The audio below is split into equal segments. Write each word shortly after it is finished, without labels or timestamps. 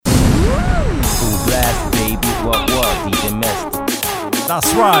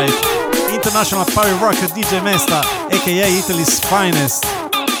That's right, international party rocker DJ MESTA, aka Italy's finest.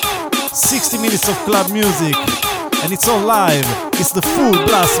 60 minutes of club music, and it's all live. It's the Full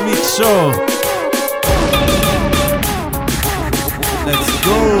Blast Mix Show. Let's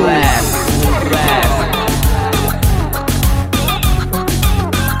go. Blast.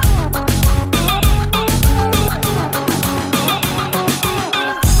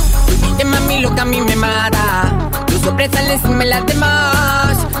 Lo que a mí me mata, tu sobresale encima de las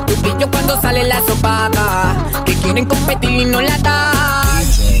demás. Tu brillo cuando sale la sopaca, que quieren competir y no la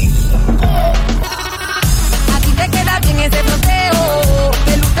das. A ti te queda bien ese fronteo,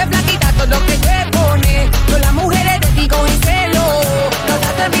 te luce flaquita todo lo que te pone. Todas las mujeres de ti con celo,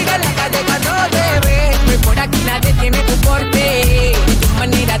 todas te miran en la calle cuando te ven. Pues por aquí nadie tiene tu porte, tu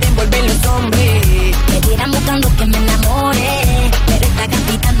manera de envolver los hombres. Me tiran buscando que me enamore, pero está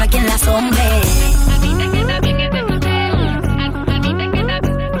capitando aquí en la sombra.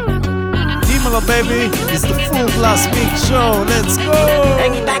 Dímelo, baby, it's the Full Blast Mix Show. Let's go.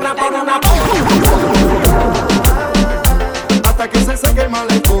 Hasta que se seque el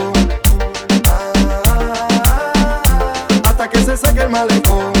malecón. Hasta que se seque el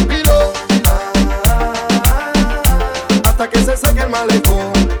malecón. Hasta que se seque el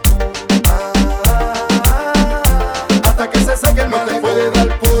malecón. Hasta que se seque el malecón. No te puede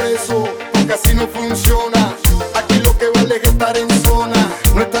dar por eso, porque así no funciona. Aquí lo que vale es estar en zona.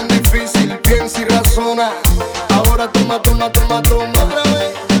 No es tan difícil, piensa y razona. Ahora toma otra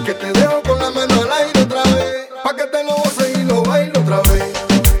vez, que te dejo con la mano al aire otra vez, pa' que te lo goces y lo bailo otra vez.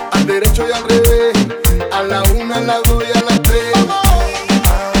 Al derecho y al revés, a la una, a la dos y a las tres.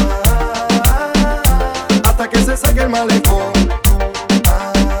 Hasta que se saque el malecón.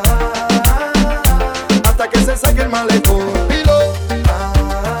 Hasta que se saque el malecón.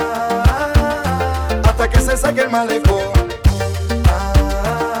 Hasta que se saque el malecón.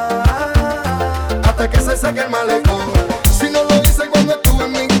 Hasta que se saque el malecón. Si no lo hice cuando estuve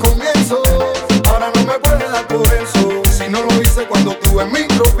en mi comienzo, ahora no me puede dar por eso. Si no lo hice cuando estuve en mi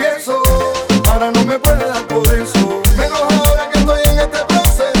tropiezo, ahora no me puede dar por eso. Menos ahora que estoy en este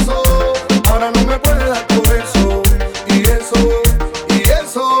proceso, ahora no me puede dar por eso. Y eso,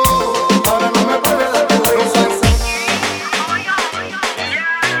 ahora no me puede dar por eso.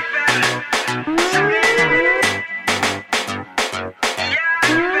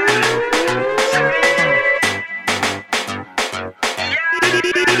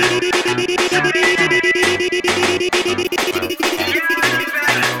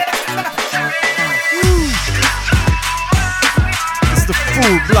 It's the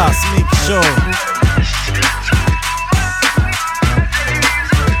Full Blast Mix Show.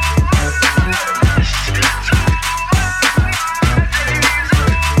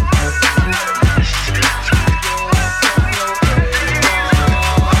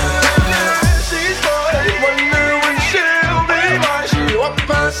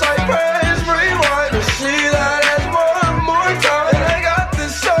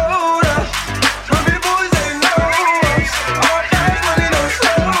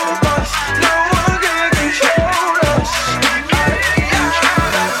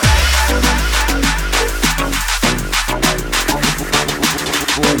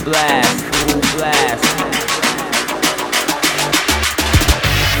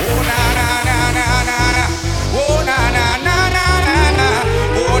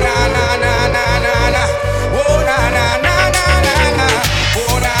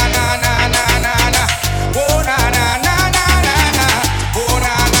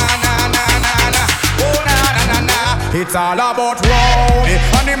 It's all about Rowdy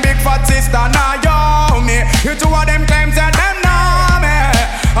and them big fat sister Naomi. You two of them claims that them know me,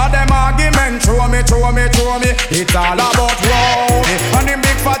 and them argument throw me. It's all about Rowdy and them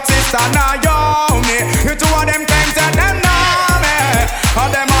big fat sister Naomi. You two of them claims that them know me,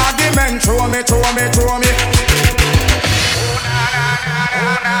 and them argument throw me.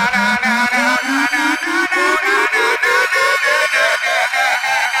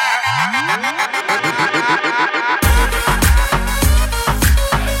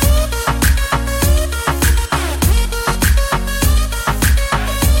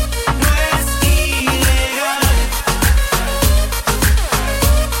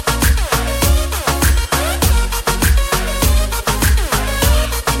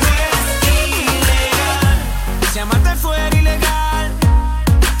 Si amarte fuera ilegal,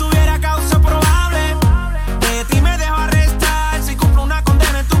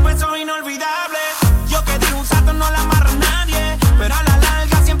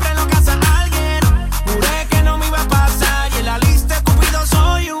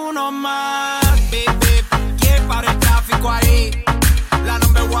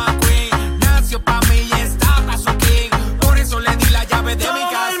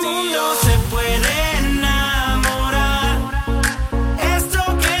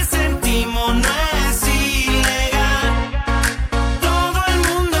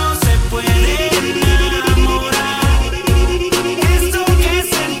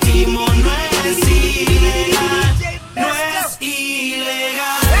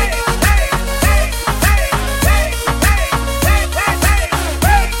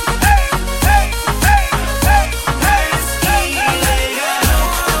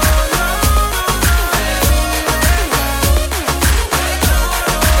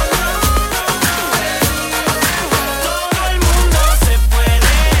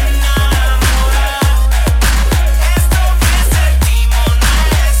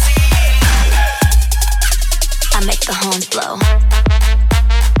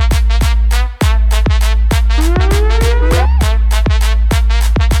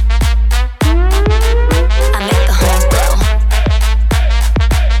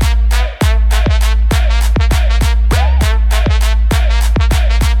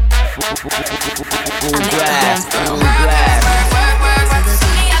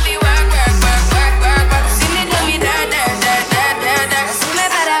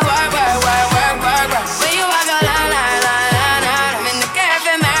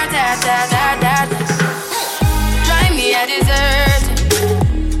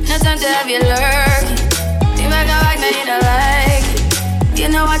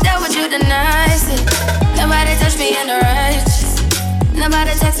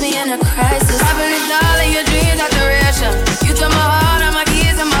 Nobody text me in a crisis. I believe all of your dreams are duration. You took my heart, all my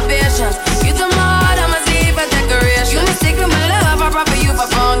keys, and my patience. You took my heart, all my sleep for decoration. You mistake with my love, I brought for you for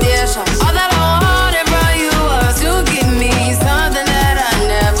foundation. All that I wanted from you was to give me something that I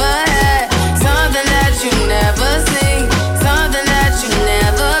never had, something that you never seen, something that you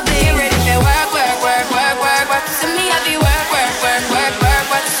never been. Ready to work, work, work, work, work, work. To me, I be work, work, work, work, work,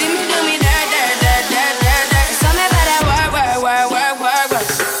 work. See me do me dirt, dirt, dirt, dirt, dirt, dirt. Tell me about that work, work, work, work, work, work.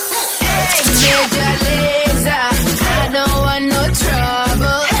 Major leagues, I don't want no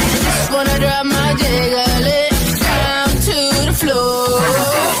trouble. Just wanna drop my jiggle down to the floor.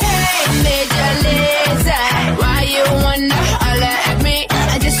 Hey, major leagues, why you wanna holler at me?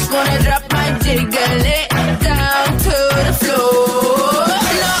 I just wanna drop my jiggle down to the floor.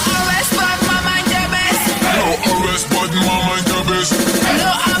 No arrest, but my mind your best. No arrest, but my mind your best. No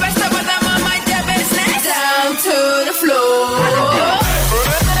arrest, but my mind your business. Down to the floor.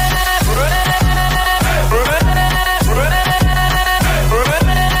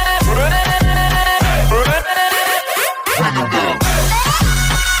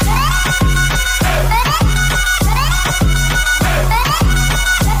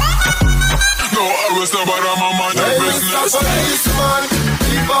 Policeman,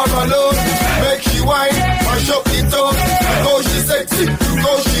 keep her alone. Make she whine, mash up the town. Because she sexy,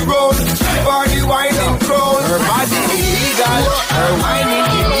 because she roll. Keep her the whining crown. Her body illegal, her whining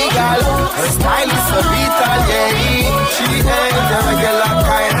illegal. Her style is so vital, yeah. She ain't a regular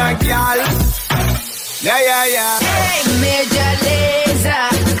kind of girl. Yeah, yeah, yeah. Hey, major laser,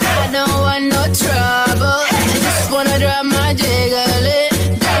 I don't want no trouble. I just wanna drop my jiggle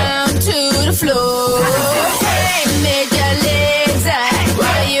down to the floor. Hey, major laser,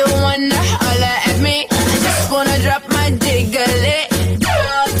 why you wanna holler at me? I just wanna drop my jiggle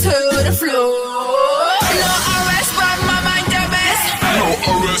down to the floor. No arrest, but my mind your best. No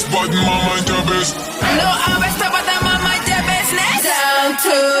arrest, but my mind your best. No arrest, but my mind your business. Down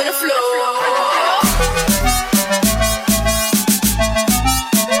to the floor.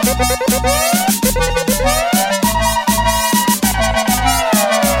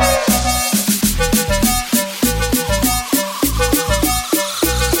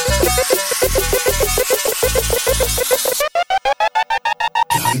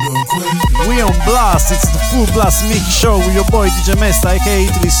 We on blast, it's the Full Blast Mix Show with your boy DJ MESTA, aka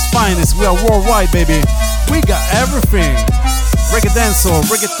Italy's finest. We are worldwide, baby. We got everything. Reggae dancehall,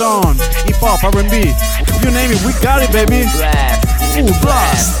 reggaeton, hip hop, R&B. You name it, we got it, baby. Full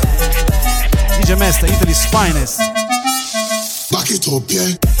blast. DJ MESTA, Italy's finest. Back it up,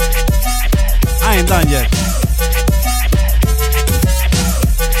 yeah. I ain't done yet.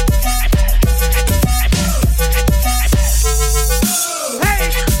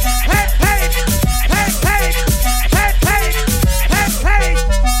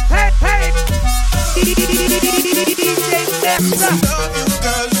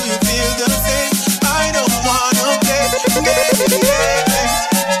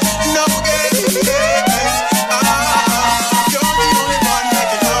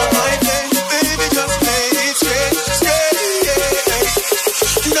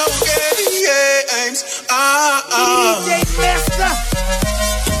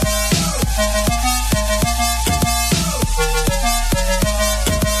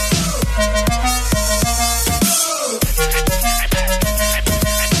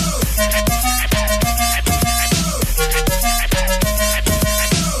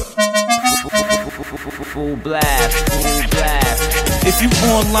 Full blast, full blast. If you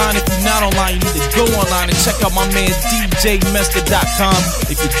online, if you're not online, you need to go online and check out my man DJMesta.com.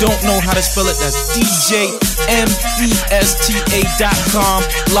 If you don't know how to spell it, that's DJMESTA.com.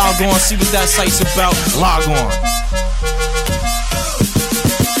 Log on, see what that site's about. Log on.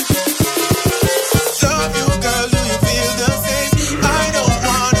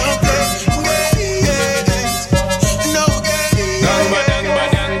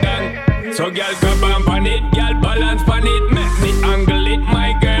 So girl grab on pan it, girl balance pan it. Make me angle it,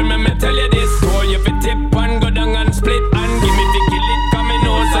 my girl, me tell you this. Go you fi tip and go down and split. And give me the kill it, come in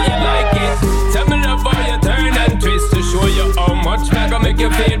know so you like it. Tell me love how you turn and twist. To show you how much I gonna make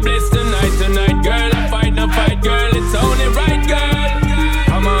you feel bliss tonight, girl, I fight, girl.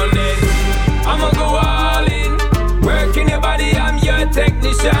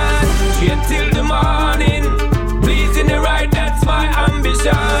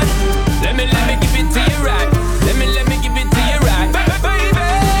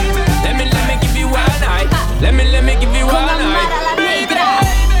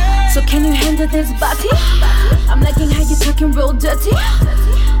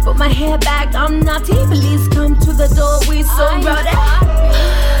 Put my hair back, I'm naughty. Please come to the door, we so rowdy.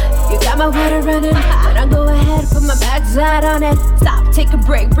 You got my water running, but I go ahead, put my backside on it. Stop, take a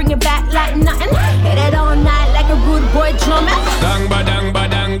break, bring it back like nothing. Hit it all night like a rude boy drumming. Dang ba dang ba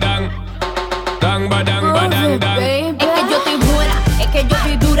dang dang. Dang ba dang ba dang dang. Es que yo estoy buena, es que yo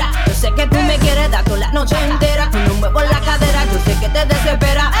estoy dura. Yo sé que tú me quieres dar toda la noche entera. Cuando muevo la cadera, yo sé que te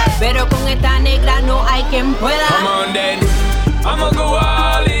desespera. Pero con esta negra no hay quien pueda. Come on then, I'ma go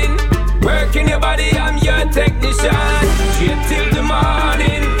all in. Working your body, I'm your technician. Straight till the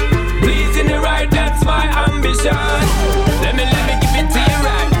morning. Pleasing the right, that's my ambition. Let me give it to you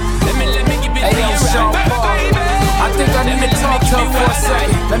right. Let me give it to you right. Baby, I think I need to talk to her for a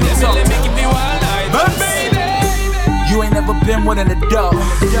second. Let me give you all night. Baby, you ain't never been with an adult.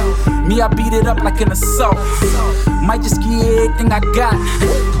 Me, I beat it up like an assault. Might just give you everything I got.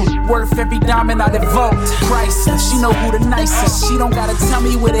 Worth every diamond I devote. Priceless, she know who the nicest. She don't gotta tell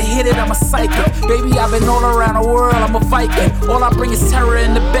me where to hit it, I'm a psychic. Baby, I've been all around the world, I'm a Viking. All I bring is terror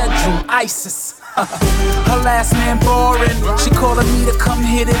in the bedroom, ISIS. Her last name boring. She calling me to come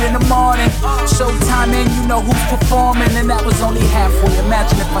hit it in the morning. Showtime and you know who's performing. And that was only halfway.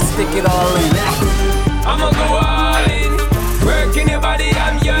 Imagine if I stick it all in. I'ma go all in. Working your body,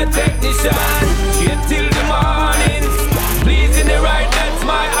 I'm your technician. Straight till the morning. Pleasing the right, that's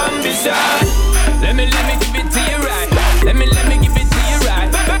my ambition. Let me give it to you right. Let me give it to you right.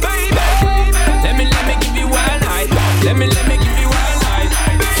 Baby, let me give you one night. Let me give you one night.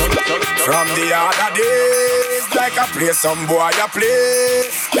 From the other days, like I play some boy I play.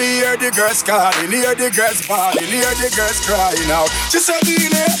 Hear the girls calling, hear the girls bawling, hear the girls crying out. Just a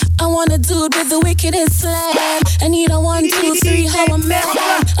minute. I want a dude with the wickedest slam. I need a 1, 2, 3, how I'm mad.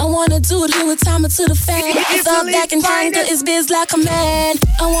 I want a dude who would time it to the fan. Thug that can handle his biz like a man.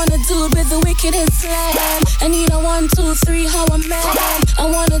 I want a dude with the wickedest slam. I need a 1, 2, 3, how I'm mad. I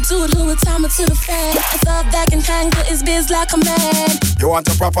want a dude who would time it to the fan. Thug that can handle his biz like a man. You want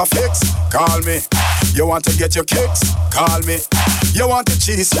a proper fix? Call me. You want to get your kicks? Call me. You want the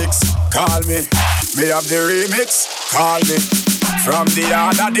cheese fix? Call me. Me have the remix? Call me. From the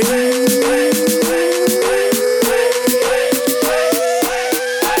other day.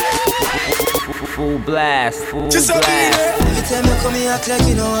 Full blast, full Just blast. Every time you come here act like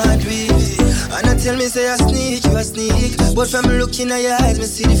you know what we. And I tell me say I sneak, you a sneak. But from looking at your eyes, me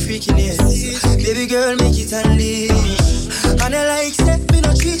see the freakiness. Baby girl, make it unleash. And I like say me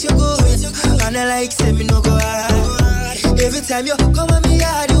no treat you good. And I like say me no go hard. Every time you come at me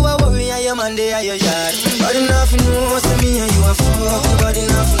yard, you a worry and your man dey at your yard. Body nothing knows, say me and you a fuck. Body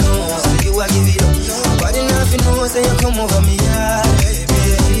nothing knows, say you a give it up. Body nothing knows, say you come over me yard.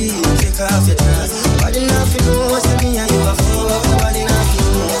 Baby, take off your dress. Body nothing knows, say me and you a fuck. Body nothing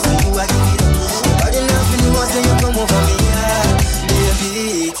knows, say you a give it up. Body nothing knows, say you come over me yard.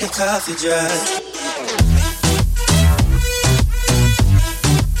 Baby, take off your dress.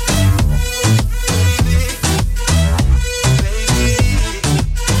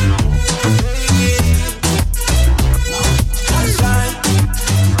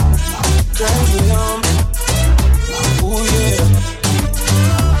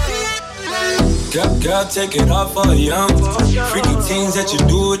 Girl, take it off for a young. Freaky things that you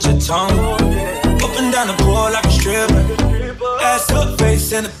do with your tongue. Up and down the pole like a stripper. Ass up,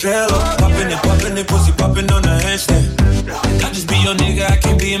 face in the pillow. Poppin' it, pussy poppin' on the handstand. I just be your nigga, I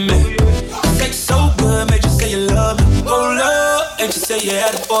can't be a man. Sex so good, made you say you love me. Roll up, and you say you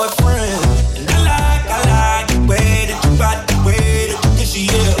had a boyfriend. And I like the way that you ride, the way that you kiss your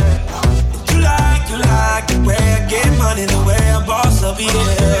ear. You like the way I get money, the way I boss up,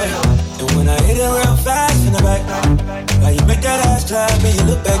 yeah. And when I hit it real fast in the back, now you make that ass clap and you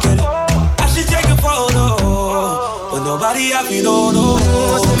look back at it. I should take a photo, but nobody happy, no.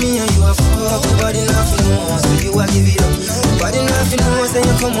 Say me and you a fuck, nobody nothing knows, so you a give it up. Nobody nothing knows, then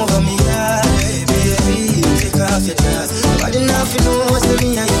you come over me, yeah. Baby, take off your dress. Nobody nothing knows, say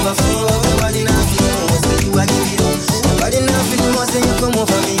me and you a fuck, nobody nothing knows, so you a give it up. Nobody nothing knows, then you come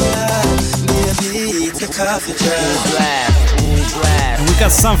over me, yeah. Baby, take off your dress. And we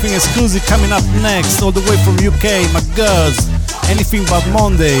got something exclusive coming up next, all the way from UK, my girls, Anything But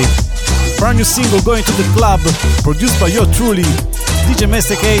Monday. Brand new single going to the club, produced by your truly, DJ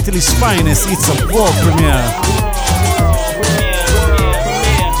MESTA, Italy's finest. It's a world premiere.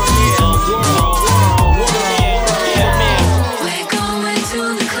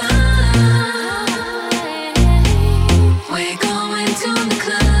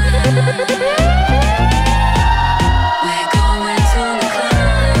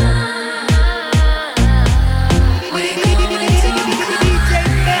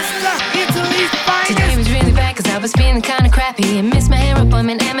 And missed my hair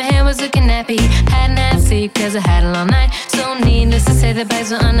appointment and the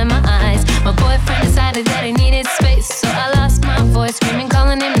bags were under my eyes. My boyfriend decided that he needed space, so I lost my voice, screaming,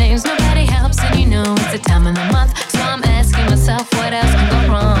 calling him names. Nobody helps, and you know it's the time of the month, so I'm asking myself what else can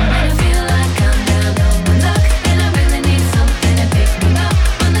go wrong. When I feel like I'm down on my luck, and I really need something to pick me up.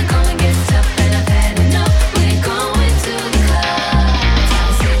 When the going gets tough and I've had enough, we're going to the club.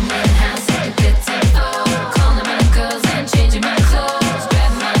 Sitting in the house at the pits and fall, calling my girls and changing my clothes,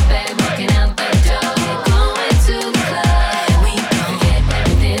 grabbing my bag, walking out the door. We're going to the club. We forget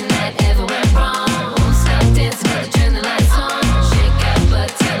everything that ever went wrong. Won't stop dancing till they turn the lights on. Shake out, but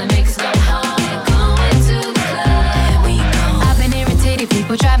tell them make us go home. We're going to the club. We go. I've been irritated,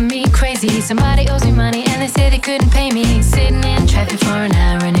 people driving me crazy. Somebody owes me money and they say they couldn't pay me. Sitting in traffic for an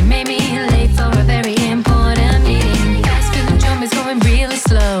hour and it made me late for a very important meeting. Fast feeling drum is going really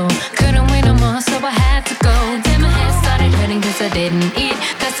slow. Couldn't wait no more, so I had to go. Then my head started hurting cause I didn't eat.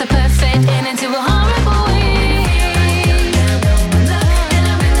 That's a perfect ending to a horrible week. And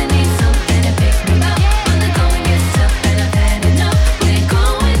I really need something to pick me up. When the going gets tough and I've had enough, we're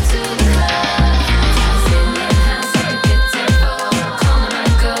going to the club. Sitting in the house at the pits and fall, calling my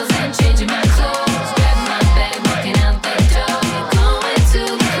girls and changing my clothes, grabbing my bag, walking out the door. We're going to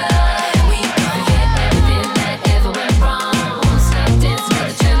the club. We forget everything that ever went wrong. Won't stop dancing till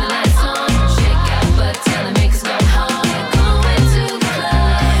they turn the lights on. Shake out, but tell them make us go home. We're going to the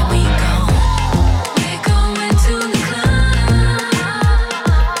club. We go. We're going to the club.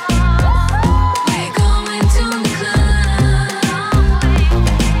 We're going to the club.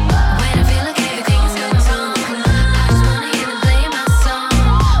 When I feel like everything's going wrong, I just wanna hear them play my song.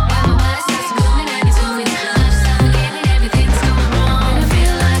 When my body starts moving and it's moving, I just forget that everything's going wrong. I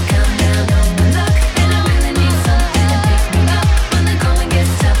feel like I'm down on my luck, and I really need something to pick me up. When the going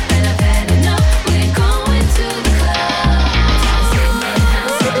gets tough and I've had enough, we're going to the club. Sitting in the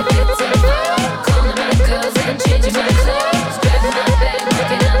house at the pits and fall, calling my girls and changing my clothes, grabbing my bag,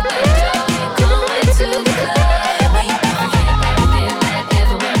 walking out the door. We're going to the club. We forget everything that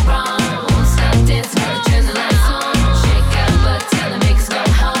ever went wrong. Won't stop dancing till they turn the lights on. Shake out, but tell them make us go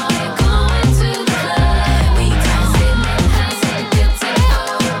home. We're going to the club. We go. Sitting in the house at the pits and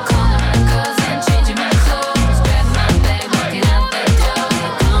fall, calling my girls and changing my clothes, grabbing my bag, walking out the door.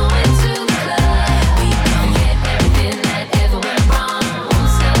 We're going to the club. We forget everything that ever went wrong. Won't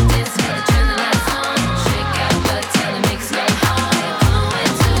stop dancing till they turn the lights on. Shake out, but tell them make us go home. We're going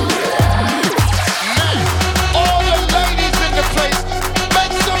to the club. All the ladies in the place,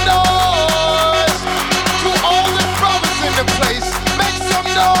 make some noise. To all the brothers in the place, make some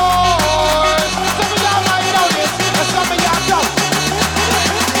noise. Some of y'all might know this, and some of y'all don't.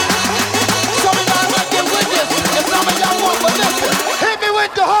 Some of y'all might get with this, and some of y'all won't. But listen, hit me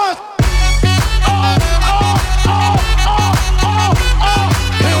with the horse.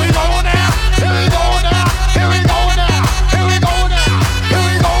 Here we go now. Here we go now. Here we go now. Here we go now. Here we go now. Here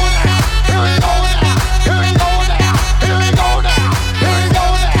we go now. Here we go now. Here we go now. Here we go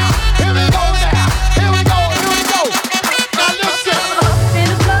now. Here we go now. Here we go. Here we go. Now listen. In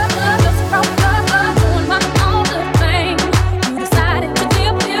the club, just across the club, doing my own little thing. You decided to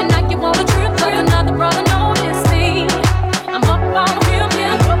dip, and now you wanna trip, 'cause another brother noticed me. I'm up on him,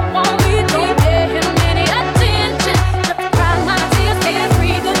 yeah, up on me, don't pay him any attention. Just cry my tears, can't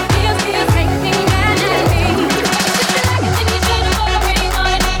breathe the tears, can't be mad at me. If you like it, then you should've put a ring on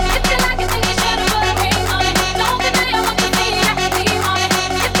it. If you like it, then you should've put a ring on it. Don't deny what you see, I can see on it.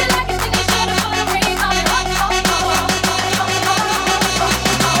 If you like it, then you should've put a ring on it.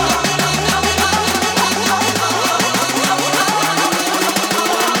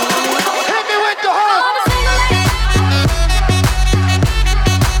 Hit me with the horse.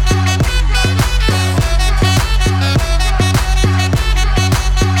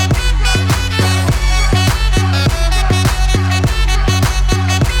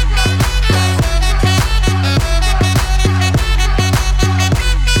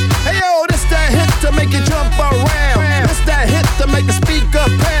 Hey yo, this that hit to make you jump around. This that hit to make the speaker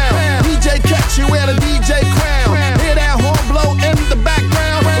pound. DJ catch you wear the DJ crown. Hear that horn blow in the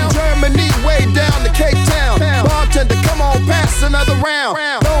background. From Germany way down to Cape Town. Bartender, come on, pass another round.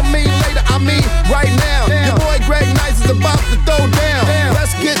 Don't mean later, I mean right now. Your boy Greg Nice is about to throw down.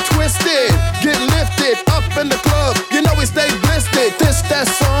 Let's get twisted, get lifted up in the club. You know we stay blistered. This that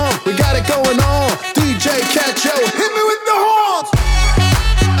song, we got it going on. DJ Catch yo, hit me with the horns.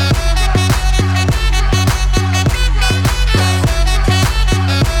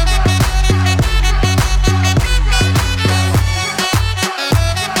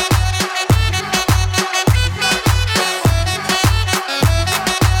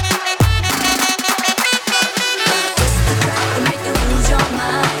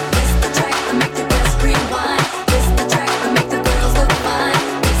 Make the track that make the girls rewind. This the track that make the girls look fine.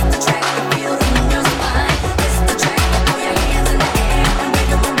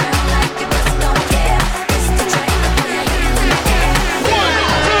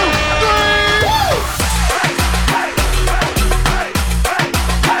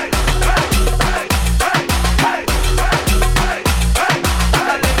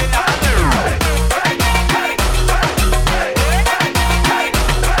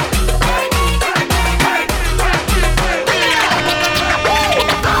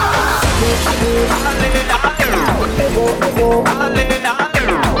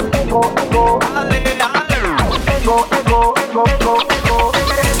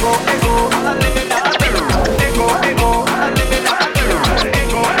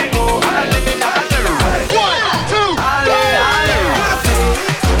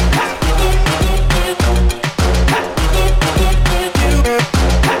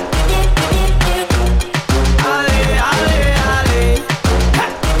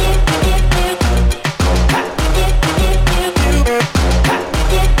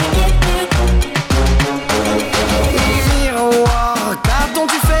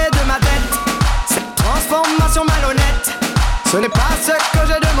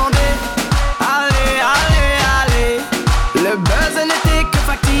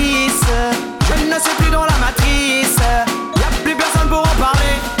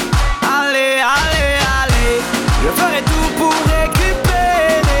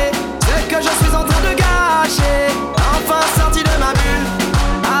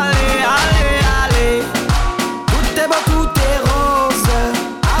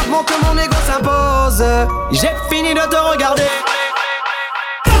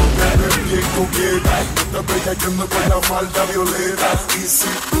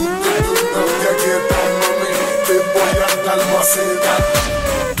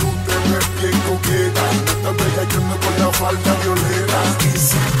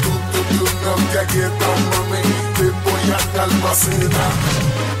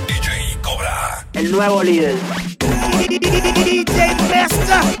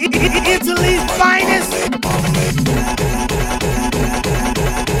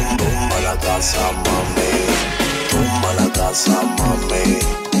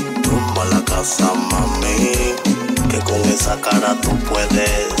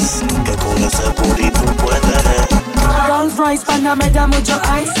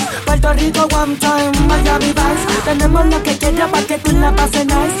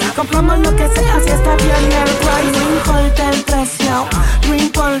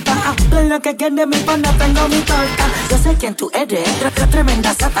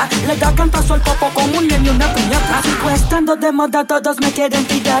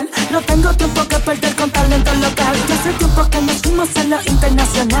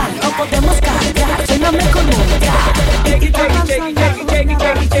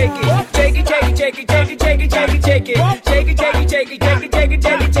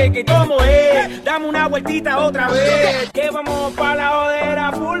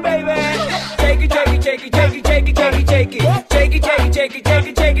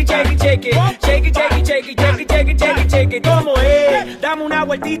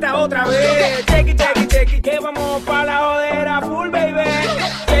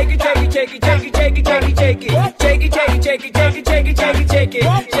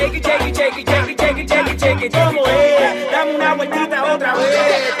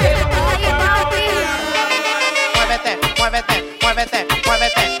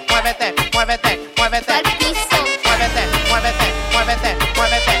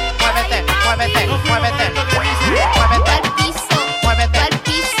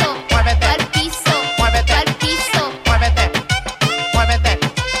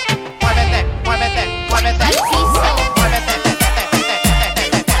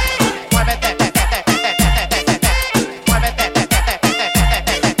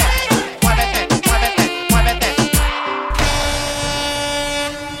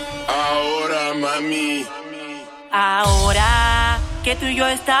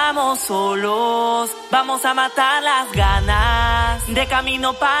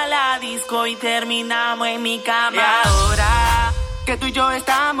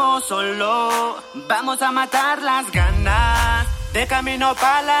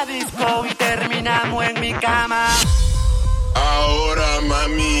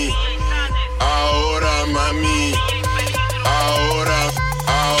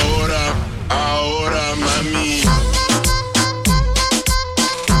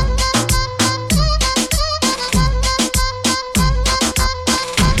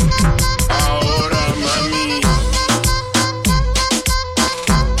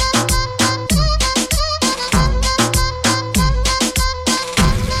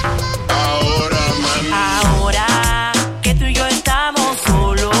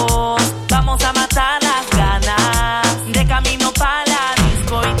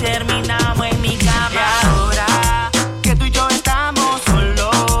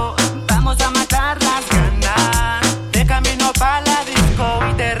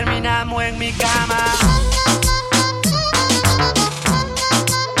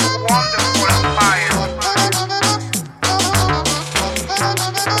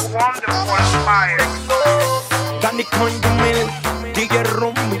 Danny con Yamil, DJ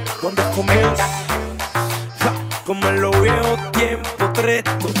Rumi, donde comienza. Como en los viejos tiempos,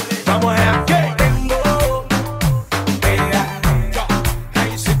 treto. Vamos a ver. Tengo, pega.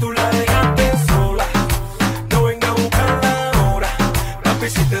 Ay, si tú la dejaste sola, no venga a buscarla ahora. Papi,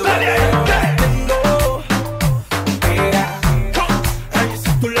 si te duele, tengo, pega. Ay,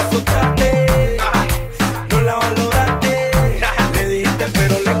 si tú la soltaste, no la valoraste. Le dijiste,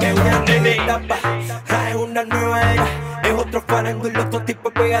 pero le quedaste en tapa. Es una nueva era. Es otro farándula, otro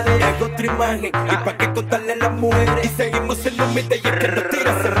tipo pegadera, es otra imagen. Y pa' qué contarle a las mujeres. Y seguimos en los mitos y es que nos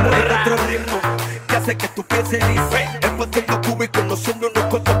tiras se muere. Otro ritmo que hace que tu piel se dice. Es partiendo cúbico, no son unos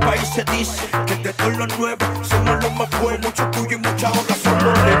cuantos países. Dice que de todos los nuevos somos los más buenos. Mucho tuyo y mucha honra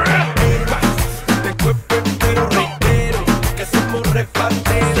somos reparteros. De cuerpo entero reitero que somos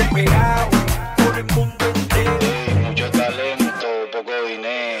reparteros. Pegados por el mundo entero. Mucho talento, poco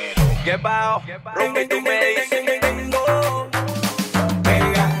dinero. ¿Qué pao? Rompe, tú me dices.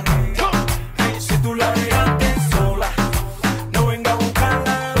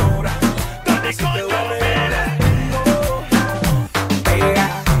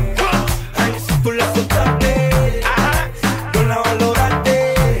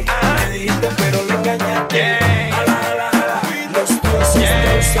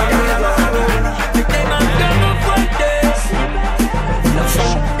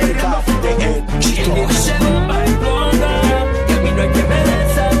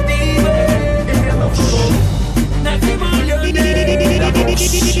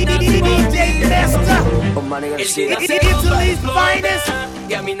 Italy's finest.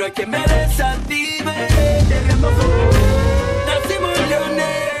 Y a mí no hay que me desactive. Nacimos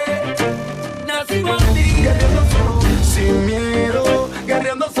leones, nacimos tigres. Sin miedo,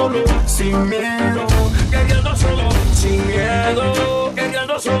 guerreando solo. Sin miedo, Guerreando solo, sin miedo.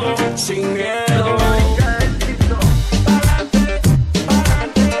 Guerreando solo, sin miedo.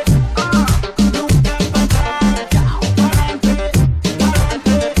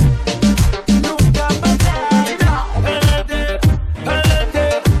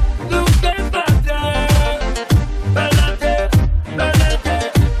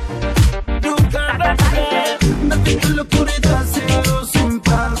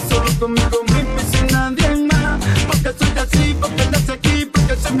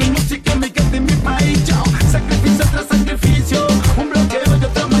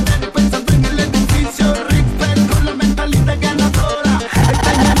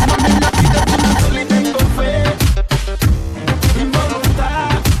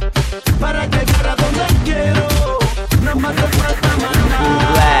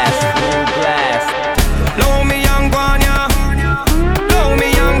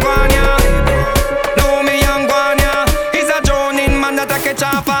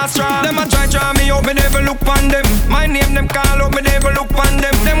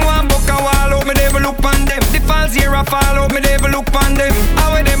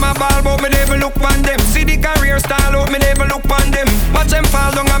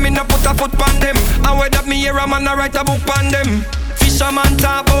 Man, I write a book on them. Fisherman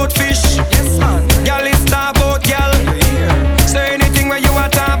talk about fish. Yes, man. Girl is talk about girl. Say anything where you are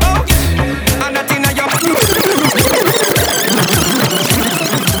talk about. And that in a your.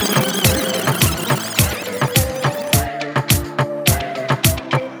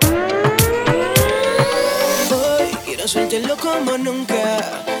 Hoy quiero suéltelo como nunca,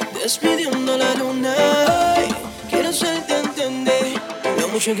 despidiendo la luna. Hoy quiero hacerte entender lo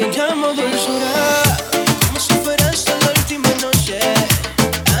mucho que te amo, dulzura.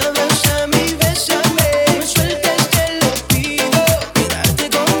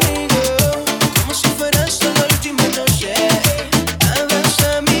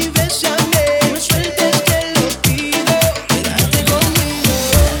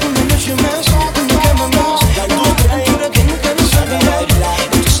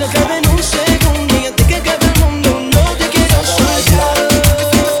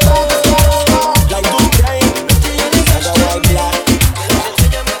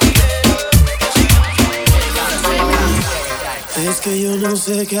 No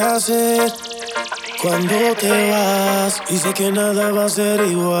sé qué hacer cuando te vas y sé que nada va a ser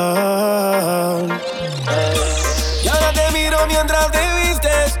igual. Y ahora te miro mientras te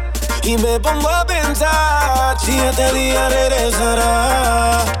vistes y me pongo a pensar si este día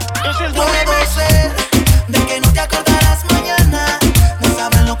regresará. Puede ser de que no te acordarás mañana, no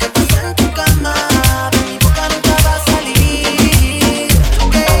sabrán lo que pasa en tu cama. De mi boca nunca va a salir.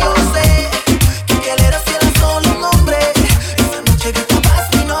 Que yo sé que aquel era si era solo un nombre. Esa noche gritabas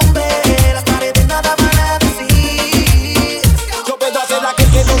mi nombre, las paredes nada van a decir. Yo puedo hacer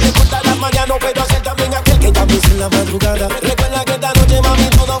aquel que no recordarás mañana, pero hacer también aquel que ya me la madrugada. Recuerda que esta noche, mami,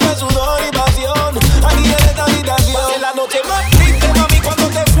 todo fue sudor y pasión. Aquí en esta habitación. En la noche más triste, mami, cuando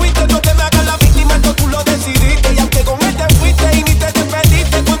te fuiste, no te me hagas la víctima, esto tú lo decidiste. Y aunque con él te fuiste y ni te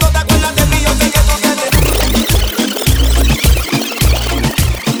despediste, cuando te acuerdas de mí, yo sé que tú tienes.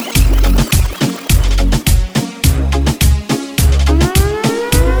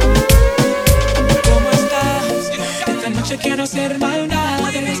 Quiero hacer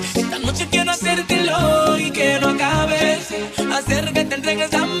maldades, esta noche quiero hacértelo y que no acabes. Hacer que te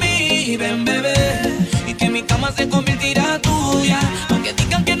entregues a mí, ven bebé, y que mi cama se convertirá tuya. Aunque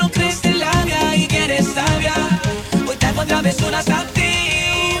digan que no crees en la vida y que eres sabia, hoy te hago travesuras a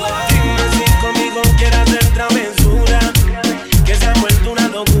ti. Dime si conmigo quieres hacer travesura, que se ha vuelto una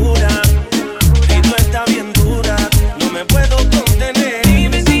locura. Y tú estás bien dura, no me puedo contener.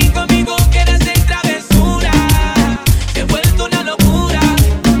 Dime si conmigo quieres hacer travesura, he vuelto una locura.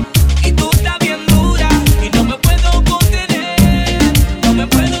 Y tú estás bien dura y no me puedo contener. No me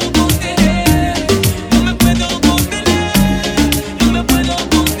puedo contener. No me puedo contener. No me puedo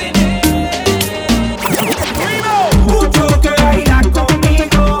contener. Mucho que bailar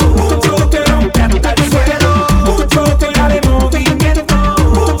conmigo, mucho que romper hasta el suelo, mucho que darle movimiento,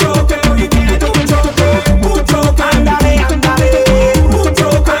 mucho que hoy viene un choque, mucho que ándale, ándale,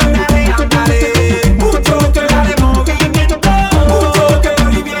 mucho que ándale, ándale, mucho que darle movimiento, mucho que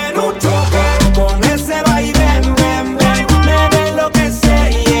hoy viene un choque. Con ese vaivén, ven, ven, me enloquece,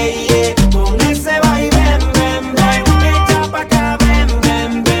 yeah, yeah. Con ese vaivén, ven, ven, echa pa' acá, ven,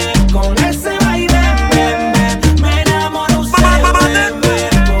 ven, ven. Con ese vaivén, ven, ven, me enamoro usted, ven,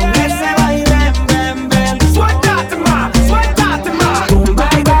 ven. Con ese vaivén, ven, ven, suéltate más, suéltate más. Boom,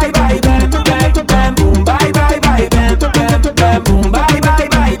 bye, bye, bye, ven, ven, ven. Boom, bye, bye, bye, ven, ven, ven. Boom, bye, bye,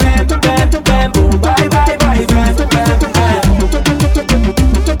 bye, ven, ven, ven. Boom, bye, bye, bye, ven, ven, ven. Boom, bye, bye, bye, ven, ven,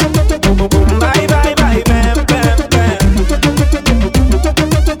 ven.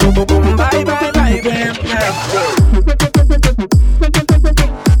 Boom, bye, bye, bye, ven,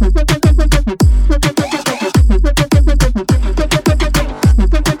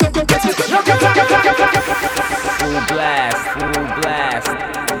 Full blast, full blast.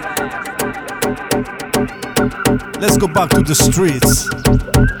 Let's go back to the streets.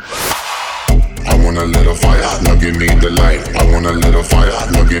 I want a little fire, now give me the light. I want a little fire,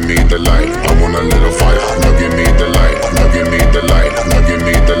 now give me the light. I want a little fire, now give me the light. Now give me the light, now give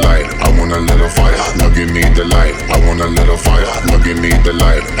me the light. I want a little fire, now give me the light. I want a little fire, now give me the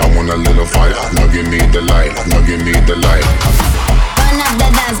light. I want a little fire, now give me the light. Now give me the light. Burn up the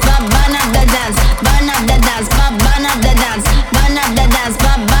dance, burn up the dance, burn up the dance, burn up the dance, burn up the dance,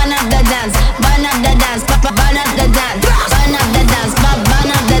 burn up the dance, burn up the dance, burn up the dance, burn up the dance, burn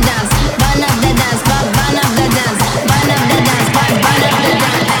up the dance, burn up the dance, burn up the dance, burn up the dance, burn up the dance, burn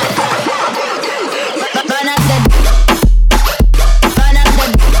up the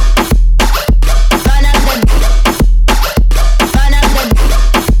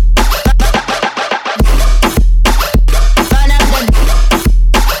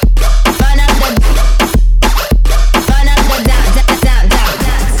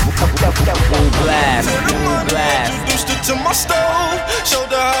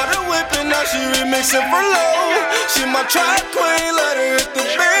Mixing for low, she my track queen, let her hit the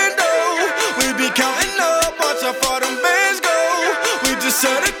bando. We be counting up, watch how far them bands go. We just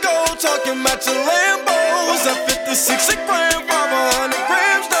set it go, talking matching Lambos. At 56 a gram, 500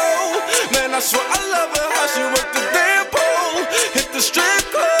 grams though. Man, I swear I love her, how she work the damn pole. Hit the strip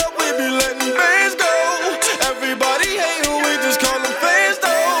club, we be letting bands go. Everybody hate who we just call them fans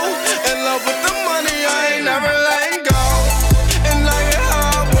though. In love with the money, I ain't never letting go. And I get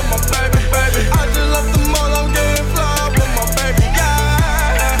high with my baby. I just left the mall, I'm getting fly with my baby,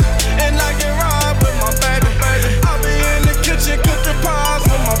 yeah. And I can ride with my baby. I'll be in the kitchen cooking pies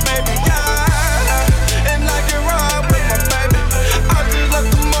with my baby, yeah. And I can ride with my baby. I just left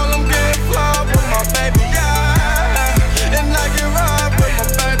the mall, I'm getting fly with my baby, yeah. And I can ride with my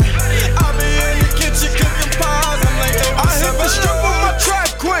baby. I'll be in the kitchen cooking pies. I'm like, I hit the strip with my track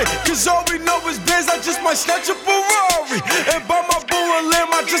queen, cause all we know is biz. I just might snatch a Ferrari and buy my boo a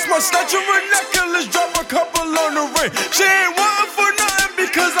limb. I just might snatch her a necklace, drop a couple on the ring. She ain't wantin' for nothing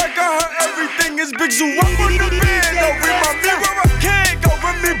because I got her everything. It's big zoo up on the band. Don't remind me where I can't go.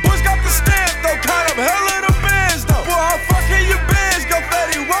 Remy Bush got the stamp though, kind of hella the bands though. Boy, how fucking your bands go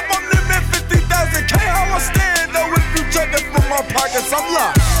fatty? Up on limit 50,000K. How I stand though? If you check it from my pockets, I'm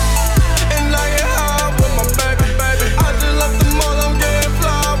locked. And I get high with my baby. I just left the mall, I'm getting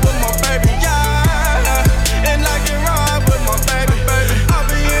fly with my baby, yeah. And I can ride with my baby. I'll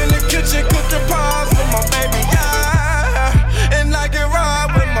be in the kitchen cooking pies with my baby, yeah. And I can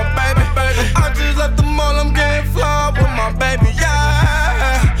ride with my baby. I just left the mall, I'm getting fly.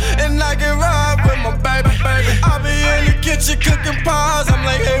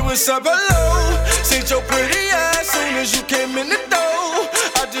 said hello. Seen your pretty ass soon as you came in the door.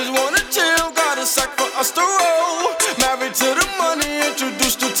 I just wanna chill, got a sack for us to roll. Married to the money,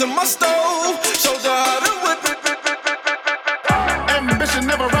 introduced her to my stove. Showed her how to whip it. Ambition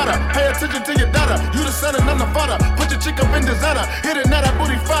never rudder. Pay attention to your data. You the son and I'm the father. Put your chick up in designer. Hit it now, that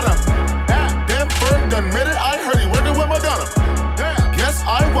booty fatter. Damn, Ferg done made it. I heard he working with Madonna. Guess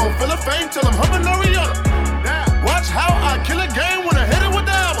I won't feel a fame till I'm humming Ariana. Watch how I kill a game when I hit it with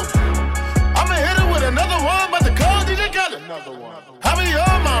the album. I'ma hit it with another one, but the call DJ Khaled. How be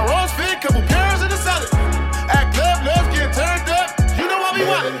on my roast fit, couple carrots in the salad. At club, let's get turned up. You know I be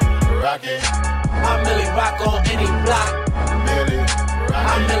wanting. Rockin'. I really rock on any block.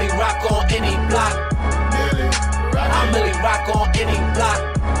 I really rock on any block. I really rock on any block.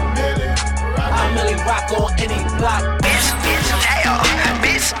 I really rock on any block. Bitch down,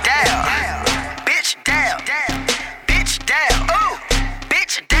 bitch down, bitch down, bitch down, ooh,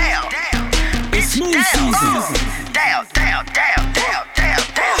 bitch down, bitch down, down.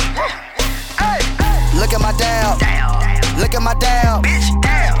 Hey, look at my down, look at my down, bitch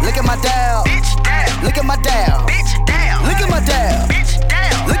down, look at my down, bitch down, look at my down, bitch down, look at my down, bitch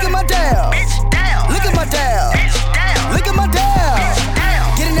down, look at my down, bitch down, look at my down, bitch down, look at my down,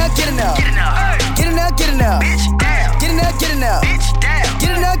 get it now, get it now, get it now, get it now, bitch down, get it now, get it now, bitch down,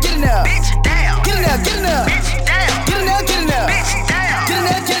 get it now, get it now, bitch down, get it now, get it now, bitch down, get it now, get it now, bitch down, get it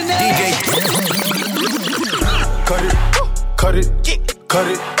now, get it now, DJ. Cut it, cut it, cut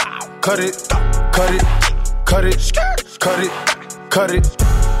it, cut it, cut it, cut it, cut it, cut it.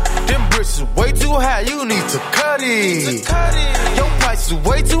 Them bricks is way too high, you need to cut it. Your price is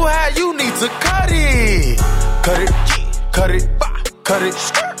way too high, you need to cut it. Cut it, cut it, cut it,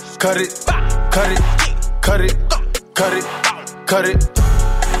 cut it, cut it, cut it, cut it, cut it.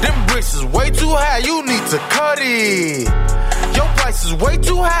 Them bricks is way too high, you need to cut it. Your price is way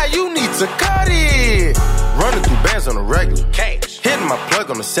too high, you need to cut it. Running through bands on the regular. Cash. Hitting my plug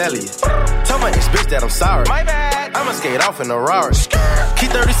on the cellular. Tell my ex-bitch that I'm sorry. My bad. I'ma skate off in a Rari. Key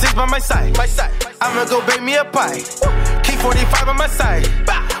 36 by my side. I'ma go bake me a pie. Key 45 on my side.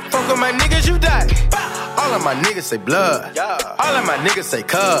 Fuck with my niggas, you die. All of my niggas say blood. All of my niggas say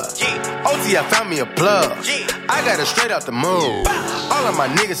cuz. OT, I found me a plug. I got it straight out the moon. All of my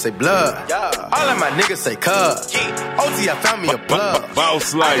niggas say blood. All of my niggas say cuz. OT, I found me a plug.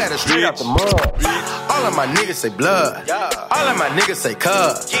 I got it straight out the moon. All of my niggas say blood. All of my niggas say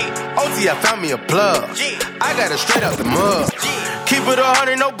cuz. OT, I found me a plug. I got it straight out the mud. Keep it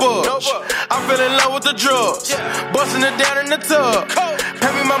 100, no bugs. I'm feeling low with the drugs. Busting it down in the tub.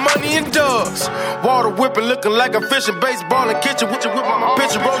 Pay me my money in dubs. Water whipping, looking like a fish in baseball and kitchen. With your whip on my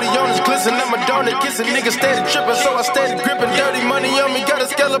picture. Rollie on his glisten. I'm a donut kissing. Niggas steady tripping, so I steady gripping. Dirty money on me, got a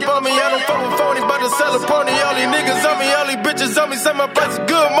scallop on me. I don't fuck with phony, but to sell a pony. All these niggas on me, all these bitches on me. Say my price is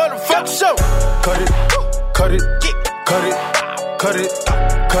good, motherfucker. Show. Cut it, cut it, cut it, cut it,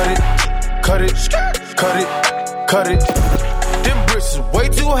 cut it, cut it, cut it, cut it. Them bricks is way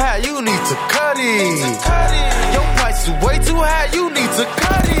too high, you need to cut it. Your price is way too high, you need to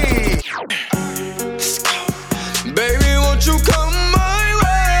cut it. Baby, won't you come my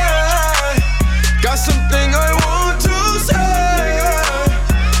way? Got something I want to say.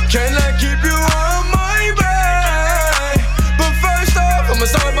 Can I keep you on my way? But first off, I'ma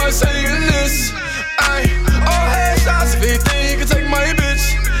start by saying this. All headshots if you think you can take my bitch.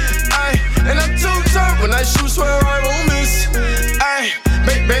 And I'm too tough when I shoot, swear I won't miss.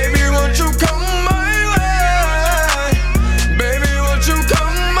 Baby, won't you come my way? Baby, won't you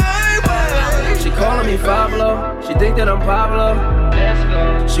come my way? She calling me Pablo, she think that I'm Pablo. Let's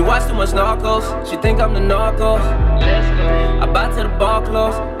go. She watch too much Narcos, she think I'm the Narcos. Let's go. I buy to the bar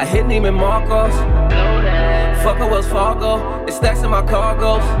close, I hit Neiman Marcos. Fuck her Wells Fargo, it's stacks in my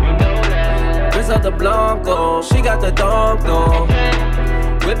cargos. Grizzle the Blanco, she got the Donko.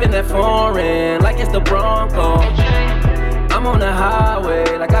 Whipping that foreign like it's the Bronco. I'm on the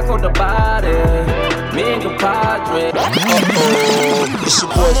highway like I caught the body. Me and compadre. It's your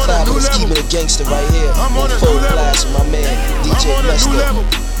boy Fabulous, keeping it gangster right here. I'm on full blast with my man DJ MESTA.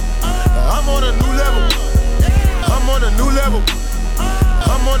 I'm on a new level. I'm on a new level.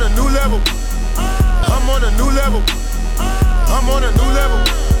 I'm on a new level. I'm on a new level. I'm on a new level.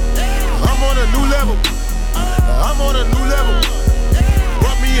 I'm on a new level. I'm on a new level.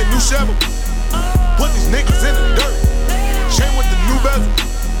 Brought me a new shovel. Put these niggas in the dirt. Chain with the new bezel.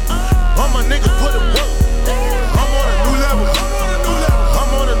 All my niggas put them work. I'm on a new level.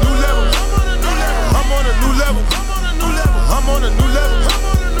 I'm on a new level. I'm on a new level. I'm on a new level.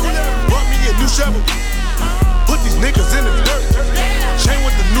 Brought me a new shovel. Put these niggas in the dirt. Chain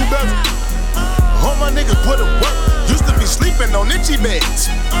with the new bezel. All my niggas put them work. Used to be sleeping sleeping on itchy beds.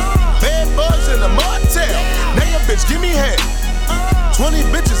 Bed bugs in the motel. Now your bitch give me head. 20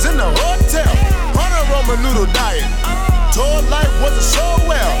 bitches in the hotel. On a Roman noodle diet. Told life wasn't so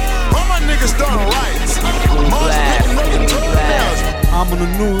well. All my niggas starting riots. I'm on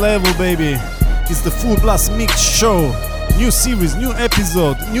a new level, baby. It's the Full Blast Mix Show. New series, new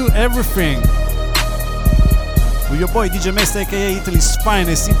episode, new everything. With your boy DJ MESTA, aka Italy's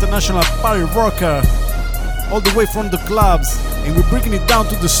finest international party rocker. All the way from the clubs. And we're bringing it down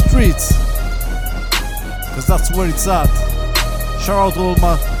to the streets. Cause that's where it's at. Shout out to all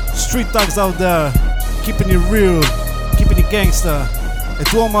my street tags out there. Keeping it real, keeping it gangster. And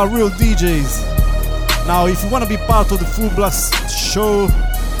to all my real DJs. Now, if you want to be part of the Full Blast Show,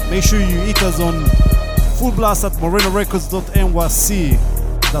 make sure you hit us on fullblast@morenarecords.nyc.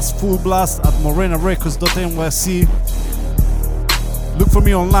 That's fullblast@morenarecords.nyc. Look for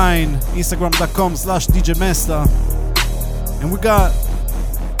me online, instagram.com/DJ MESTA. And we got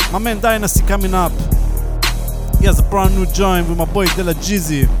my man Dynasty coming up. He has a brand new joint with my boy Della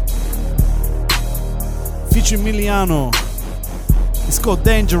Gizzy, featuring Miliano. It's called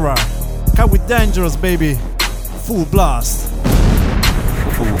Dangerous. Come with Dangerous, baby. Full blast.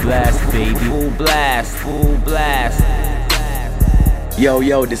 Full blast, baby. Full blast. Full blast.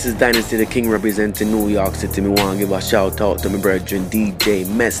 Yo, this is Dynasty the King representing New York City. Me want to give a shout out to my brethren DJ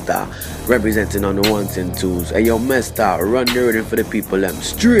MESTA, representing on the ones and twos. Hey yo, MESTA, run the rhythm for the people, them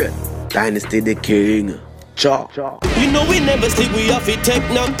straight. Dynasty the King. Cha. You know we never sleep, we have to take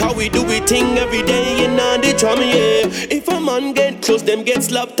knock. How we do we thing every day in the drum, yeah. If a man get close, them get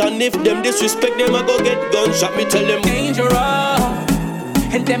slapped. And if them disrespect them, I go get gunshot. Me tell them Dangerous,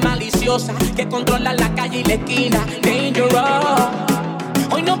 gente maliciosa que controla la calle y la esquina. Dangerous,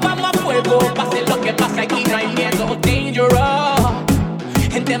 hoy nos vamos a fuego, pase lo que pase aquí no hay miedo. Dangerous,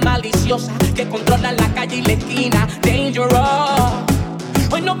 gente maliciosa que controla la calle y la esquina. Dangerous,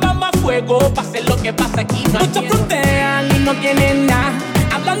 hoy nos vamos a fuego, pase lo que pase aquí no hay miedo. Muchos frontean y no tienen nada,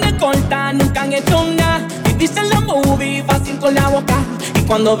 hablan de cortar, nunca han hecho nada. Y dicen la movie fácil con la boca, y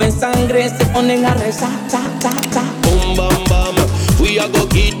cuando ven sangre se ponen a rezar. Boom bam bam, we a go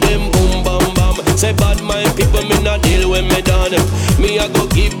get them boom bam bam. Say bad mind people, me not deal when me done. Me a go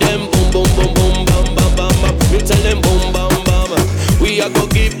give them boom boom boom boom bam bam bam bam. Me tell them boom bam bam, we a go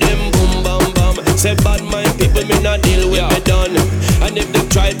give them boom bam bam. Say bad mind people, me not deal when me done. And if they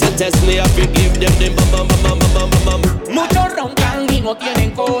try to test me, I forgive them bam bam bam bam bam bam. Muchos roncan y no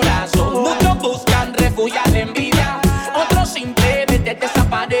tienen corazón. Muchos buscan refugio en envidia. Otros simplemente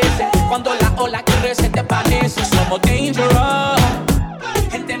desaparecen cuando la ola corre se te parece. Somos dangerous,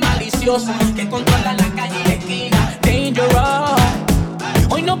 gente maliciosa que controla la calle y la esquina. Dangerous,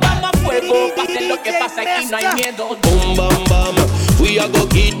 hoy nos vamos a fuego, pase lo que pase aquí no hay miedo. Boom bam bam, we a go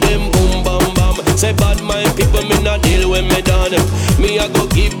get them boom bam bam. Say bad mind people, me not deal when me done. Me a go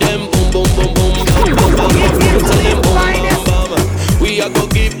give them boom boom boom boom bam bam bam. Tell them boom bam bam, we a go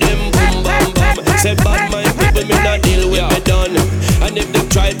give them boom bam bam. Say bad mind people, me not deal when me done. And if they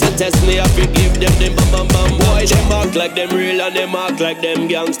try to test me, I forgive them bam bam bam. Boy, them act like them real and them act like them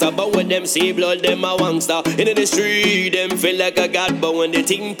gangster. But when them see blood, them a wangster. In the street, them feel like a god. But when the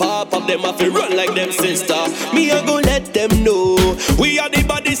thing pop up, them have to run like them sister. Me a go let them know we are the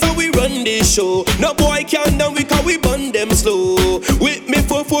body, so we run this show. No boy can down, we can we burn them slow. With me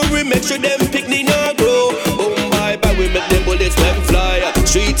for we make sure them picnic not grow. Boom bye bye, we make them bullets them fly.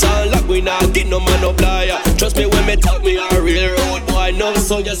 Streets are locked, we not get no man no flyer. Trust me when me talk, me a real road boy. No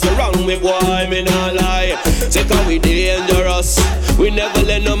so just surround me boy, me not lie. Say cause we dangerous, we never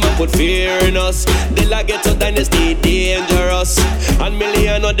let no man put fear in us. They like get to Dynasty dangerous, and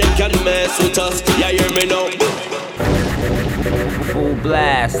million of them can mess with us. Yeah, hear me now. Full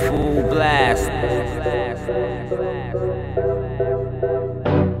blast, full blast.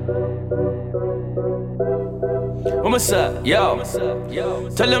 What's up, yo?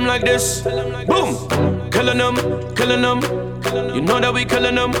 Tell them like this. Boom! Killing them, killing them. You know that we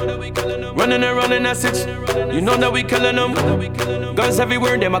killing them. Running and running that six. You know that we killing them. Guns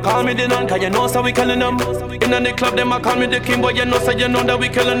everywhere, them a call me the nun, cause you know so we killing them. In the club, them a call me the king, but you know so you know that we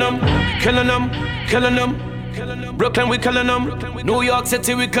killing them. Killing them, killing them. Brooklyn, we killing them. New York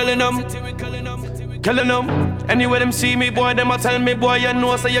City, we killing them. Killing them. Anywhere them see me, boy, them a tell me, boy, you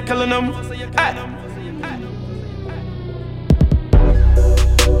know so you killing them. Hey.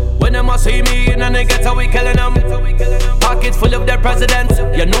 When them a see me in and they get how we killing them. Pockets full of their presidents,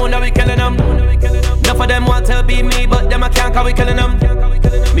 you know that we killing them. Enough of them want to be me, but them I can't cause we killing them.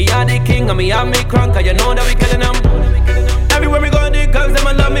 Me are the king and me are me crunk, cause you know that we killing them. Everywhere we go, the girls, them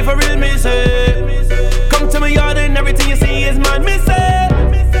a love me for real, me say. Come to my yard and everything you see is mine, me say.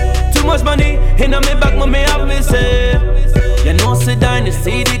 Too much money in me back, but me have me say. say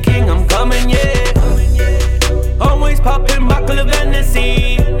Dynasty, the king, I'm coming, yeah. Always popping buckle of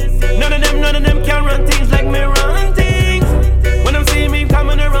Hennessy. None of them can run things like me run things. When them see me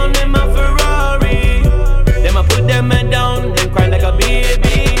coming around in my Ferrari, them I put them head down, them cry like a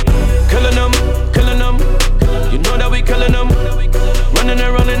baby. Killing them, you know that we killing them. Running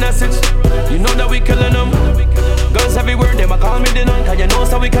around in Essex, you know that we killing them. Guns everywhere, them I call me the nun, cause you know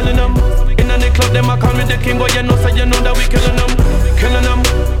so we killing them. In the club, them I call me the king, boy, you know so you know that we killing them.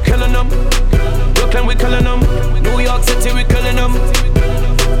 Killing them. Brooklyn, we killing them. New York City, we killing them.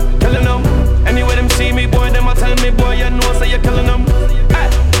 Killing them. Anywhere them see me, boy, them I tell me, boy, you know so you killing them.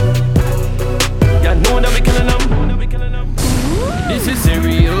 You know that we killing them. This is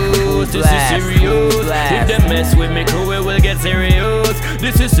serious, this is serious. If they mess with me, crew, we will get serious.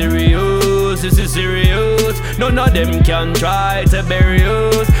 This is serious, this is serious. None of them can try to bury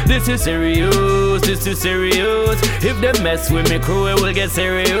us. This is serious, this is serious. If they mess with me, crew, we will get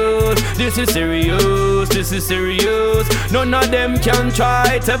serious. This is serious, this is serious. None of them can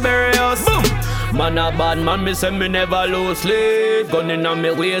try to bury us. Boom! Man a bad man, me say me never lose sleep. Gun in on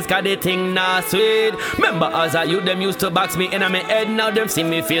me waist, cause the thing not sweet. Remember as a youth, them used to box me in on me head. Now them see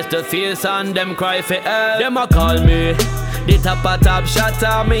me face to face and them cry for help. Them a call me the top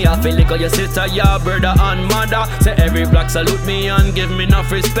shatter. Me I feel like your sister, your brother and mother. Say every black salute me and give me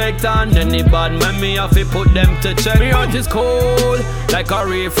enough respect. And any bad man me have to put them to check. Me heart is cold like a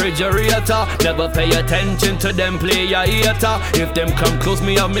refrigerator. Never pay attention to them play a hater. If them come close,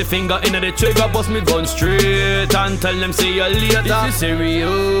 me have me finger in the trigger. Bust me gun straight and tell them see you later. This is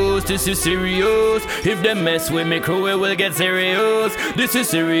serious, this is serious. If them mess with me crew, we will get serious. This is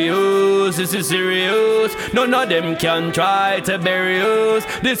serious, this is serious. None of them can try to bury us.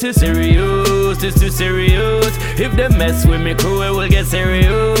 This is serious, this is serious. If they mess with me crew, we will get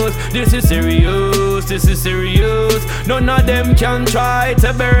serious. This is serious, this is serious. None of them can try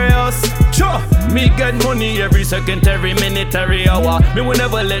to bury us. Sure, me get money every second, every minute, every hour. Me will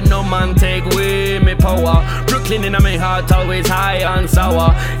never let no man take away me power. Brooklyn in my heart, always high and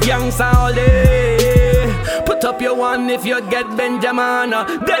sour. Young all day. Put up your one if you get Benjamin.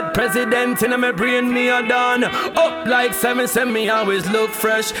 Dead president in my brain, me a done. Up like 7, send me always look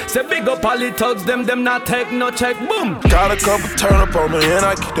fresh. Say big up all the thugs, them not take no check. Boom. Got a couple turn up on me and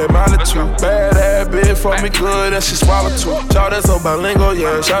I keep that mileage too. Bad ass bitch for me good and she swallow too. Shout that so bilingual,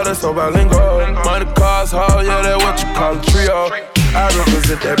 yeah, shout that so bilingual. Money, cars, hall, yeah, that what you call a trio. I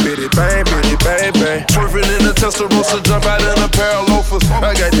represent that bitty bang, bang. Swerving in the Testarossa, jump out in a pair of loafers.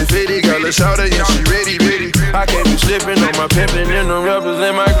 I got this 80, girl, let's shout it, yeah, she ready. I can't be slipping on my pimpin' and them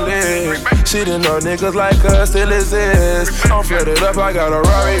represent my clique. She didn't know niggas like us still exist. I'm flooded up, I got a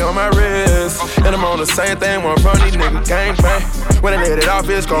Rari on my wrist. And I'm on the same thing, one from these niggas gang bang. When I let it off,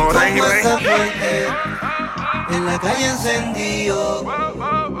 it's gon' bang bang. En la calle encendido,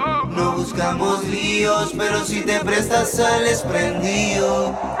 no buscamos líos, pero si te prestas sales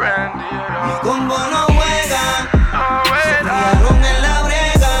prendido. Mi combo no juega, se criaron en la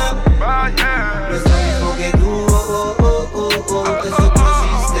brega. No es lo mismo que tú, es otro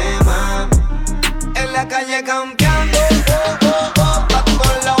sistema. En la calle campeando, pa'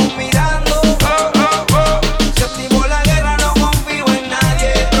 todos lados mirando. Se activó la guerra, no confío en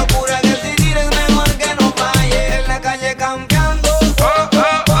nadie. Procura que si tires mejor que no falle. En la calle campeando, pa'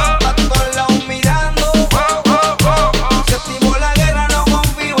 todos lados mirando. Se activó la guerra, no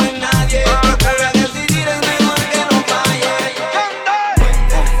confío en nadie. Procura que si tires mejor que no falle.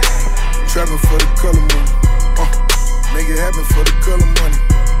 Trapping for the color money. Make it happen for the color money.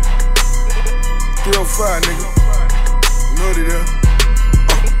 305, nigga. You know they there.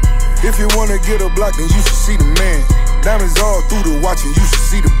 If you wanna get a block, then you should see the man. Diamonds all through the watch and you should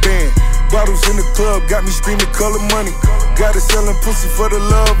see the band. Bottles in the club got me screaming color money. Got it selling pussy for the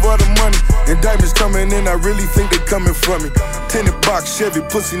love or the money. Indictments coming in, I really think they coming from me. Tinted box, Chevy,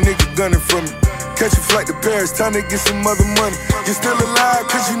 pussy nigga gunning from me. Catch a flight to Paris, time to get some other money. You still alive,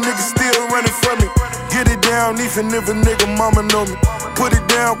 cause you niggas still running from me. Get it down, even if a nigga mama know me. Put it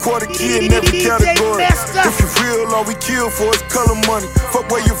down, quarter key in every category. If you real, all we kill for is color money. Fuck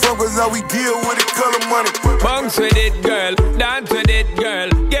where you from, cause all we deal with is color money. Bounce with it, girl. Dance with it, girl.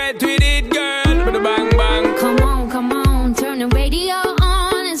 Get with it, girl. With a bang, bang. Come on, turn the radio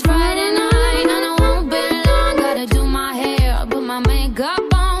on. It's Friday night, and I won't be long. Gotta do my hair, put my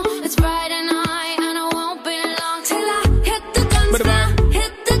makeup on. It's Friday night, and I won't be long till I hit the dance floor.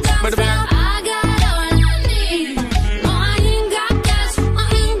 Hit the dance floor. I got all I need. No, I ain't got cash,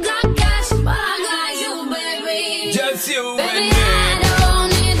 but I got you, baby. Just you baby, and me. I don't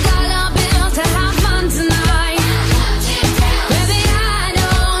need dollar bills to have fun tonight.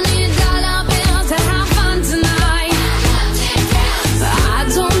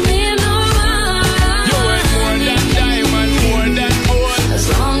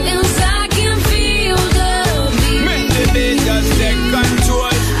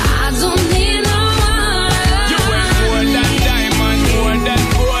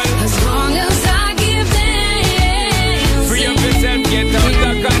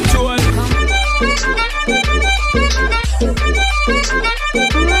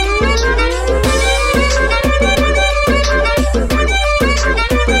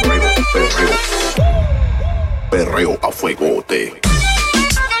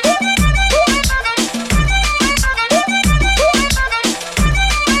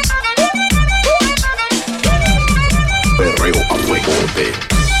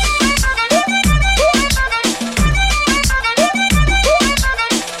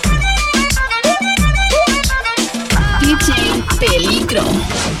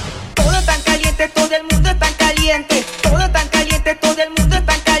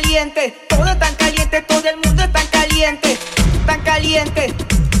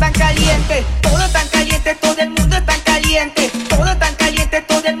 tan caliente, todo tan caliente, todo el mundo es tan caliente, todo tan caliente,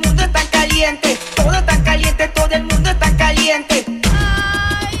 todo el mundo es tan caliente, todo tan caliente, todo el mundo es tan caliente.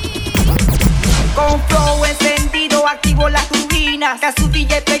 Con flow encendido activo las turbinas, Casu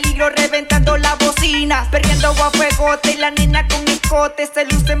DJ peligro reventando las bocinas, perdiendo a fuegote, la nena con escote se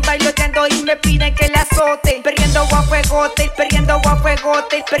lucen bailoteando y me piden que la azote, perdiendo a fuegote, perdiendo a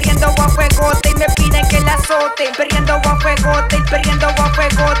fuegote, perdiendo a fuegote y me piden que la azote, perdiendo a fuegote, perdiendo a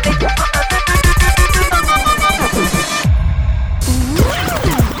fuegote.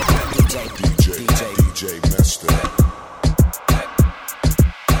 DJ MESTA.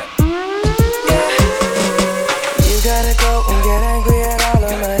 Gotta go and get angry at all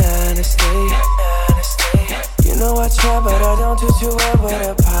of my honesty. You know I try, but I don't do too well with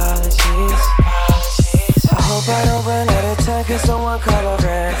apologies. I hope I don't run out of time, cause someone call a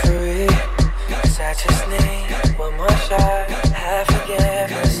referee. Cause I just need one more shot, have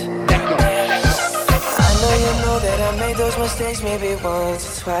forgiveness. I know you know that I made those mistakes maybe once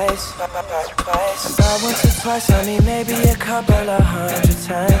or twice. And by once or twice, I mean maybe a couple of 100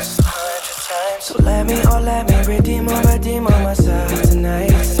 times. So let me redeem on myself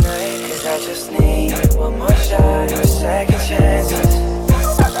tonight. Cause I just need one more shot, a second chances.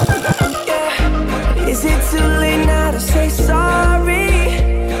 Yeah. Is it too late now to say sorry?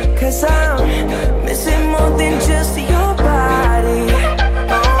 Cause I'm missing more than just your body.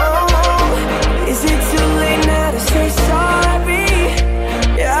 Oh, is it too late now to say sorry?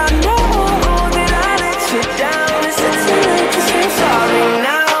 Yeah, I know that I let you down. Is it too late to say sorry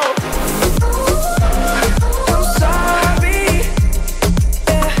now?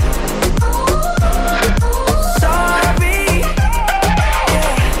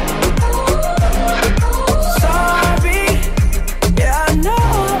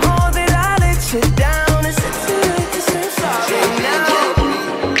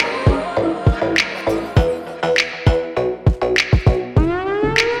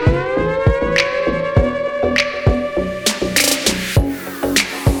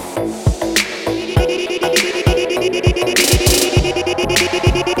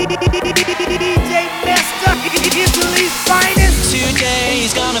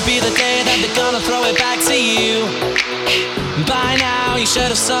 Should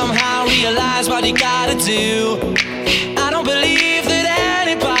have somehow realized what you gotta do. I don't believe that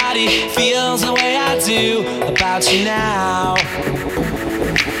anybody feels the way I do about you now.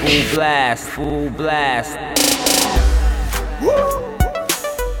 Full blast, full blast. Woo.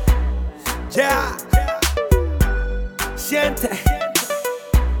 Yeah. Siente.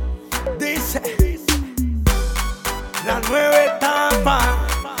 Dice. La nueva etapa.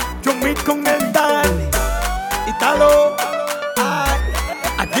 Yo me con el Dani. Italo.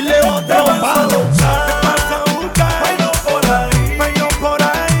 Aquí le otro palo. Te pasa a buscar. Bailo por ahí. Bailo por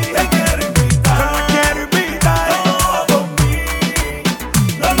ahí. Te quiero invitar. Yo te quiero invitar. No por mí.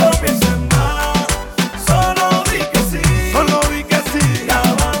 No lo pienses más. Solo di que sí. Solo di que sí. Ya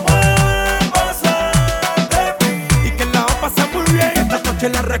vamos a pasar de mí. Y que la vamos a pasar muy bien. Esta noche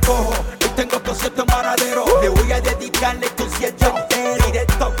la recojo. Hoy tengo concierto en Varadero. Le voy a dedicarle concierto entero.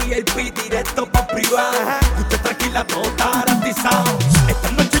 Directo VIP, directo pa' privada. Y usted tranquila, todo está garantizado.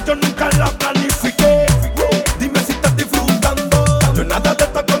 Esta noche yo nunca la planifiqué. Dime si estás disfrutando. Yo nada de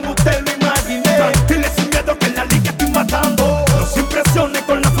esto como usted lo imaginé. Tranquile sin miedo que en la liga estoy matando. No se impresione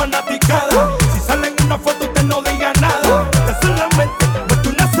con la fanaticada. Si sale en una foto usted no diga nada. Que solamente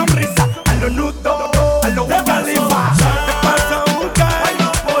muestre una sonrisa. A lo nudo, a lo de Califa. Te pasa a buscar.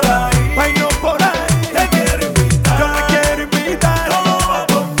 Bailo por ahí. Bailo por ahí. Te quiero invitar. Yo la quiero invitar. No va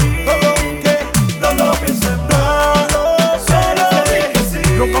por mí. Todo que no lo pienses.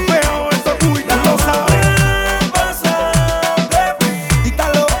 Lo más feo es orgullo, lo sabes. Pasar de mí. Y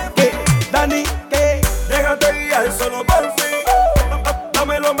tal lo que, Dani, que déjate guiar solo por fin.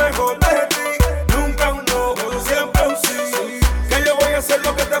 Dame lo mejor de ti. Nunca un no, pero siempre un sí. Que yo voy a hacer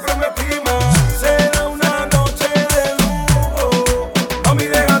lo que te prometí más. Será una noche de lujo. Mami,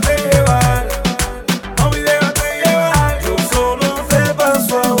 déjate llevar. Mami, déjate llevar. Yo solo te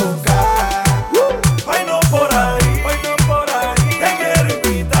paso a buscar. Bailo por ahí, bailo por ahí. Te quiero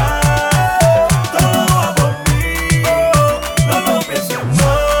invitar. Todo va por mí. No lo pienses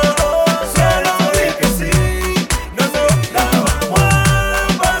más. Solo di que sí. No la vamos a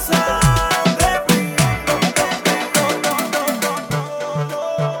pasar de mí.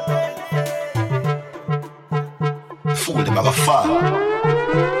 Fool them, I got far.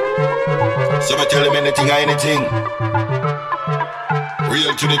 So me tell them anything or anything.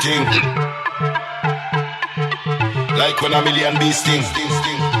 Real to the thing. Like when a million bees sting.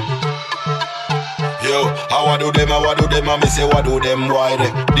 Yo, how I do them, I me say what do them, why they?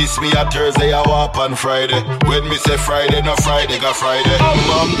 This me a Thursday, I walk on Friday. When me say Friday, no Friday, got Friday.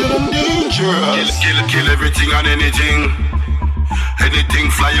 I'm dangerous. Kill everything and anything. Anything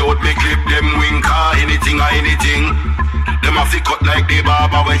fly out, me clip them wing car. Anything or anything. Them have to cut like the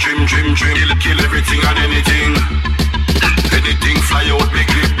barber when trim. Kill everything and anything. Anything fly out, me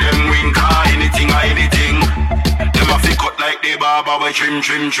clip them wing car. Anything or anything. Them have to cut like the barber when trim.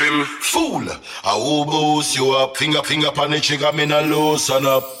 Fool, I will boost you up. Finger on the trigger, me no loosen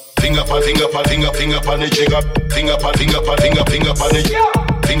up. Finger on the trigger. Finger on the trigger.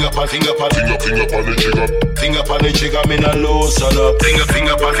 Finger on the trigger, me no loosen up. Finger on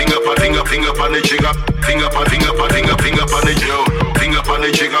the trigger. Finger on the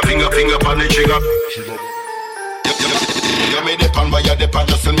trigger. Finger on the trigger. You me depend by your depend,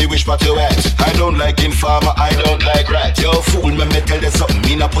 just tell me which part you at. I don't like informer, I don't like rat. Yo fool, me tell you something,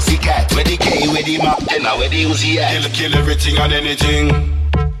 me no pussycat. Where the K, where the Mac, then where the Uzi at? Kill everything and anything.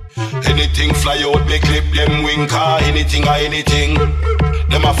 Anything fly out, me clip them wing car. Anything or anything.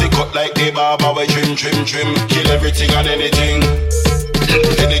 Them have to cut like the barber, we trim. Kill everything and anything.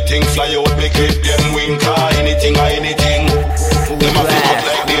 Anything fly out, me clip them wing car. Anything or anything. Them have to cut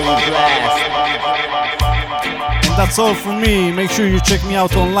like the barber. That's all from me. Make sure you check me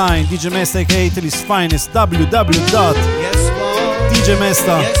out online. DJ MESTA, aka Italy's finest.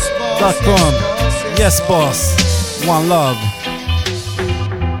 www.djmesta.com. Yes, boss. One love.